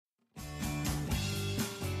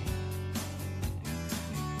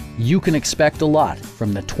You can expect a lot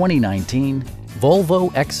from the 2019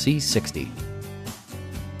 Volvo XC60.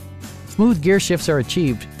 Smooth gear shifts are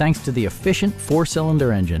achieved thanks to the efficient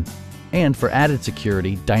 4-cylinder engine. And for added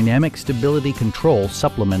security, dynamic stability control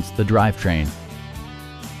supplements the drivetrain.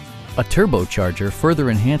 A turbocharger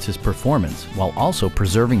further enhances performance while also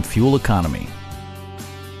preserving fuel economy.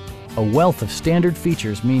 A wealth of standard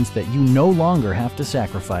features means that you no longer have to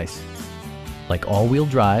sacrifice, like all-wheel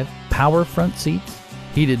drive, power front seats,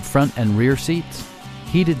 heated front and rear seats,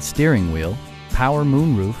 heated steering wheel, power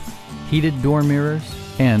moonroof, heated door mirrors,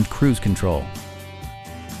 and cruise control.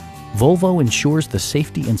 Volvo ensures the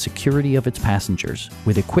safety and security of its passengers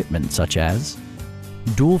with equipment such as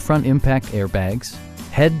dual front impact airbags,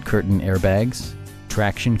 head curtain airbags,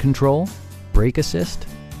 traction control, brake assist,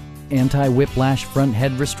 anti-whiplash front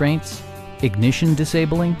head restraints, ignition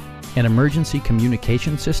disabling, an emergency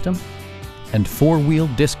communication system, and 4-wheel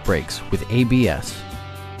disc brakes with ABS.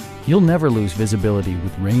 You'll never lose visibility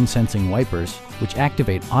with rain-sensing wipers, which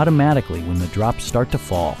activate automatically when the drops start to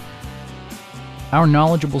fall. Our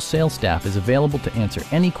knowledgeable sales staff is available to answer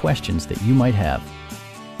any questions that you might have.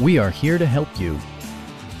 We are here to help you.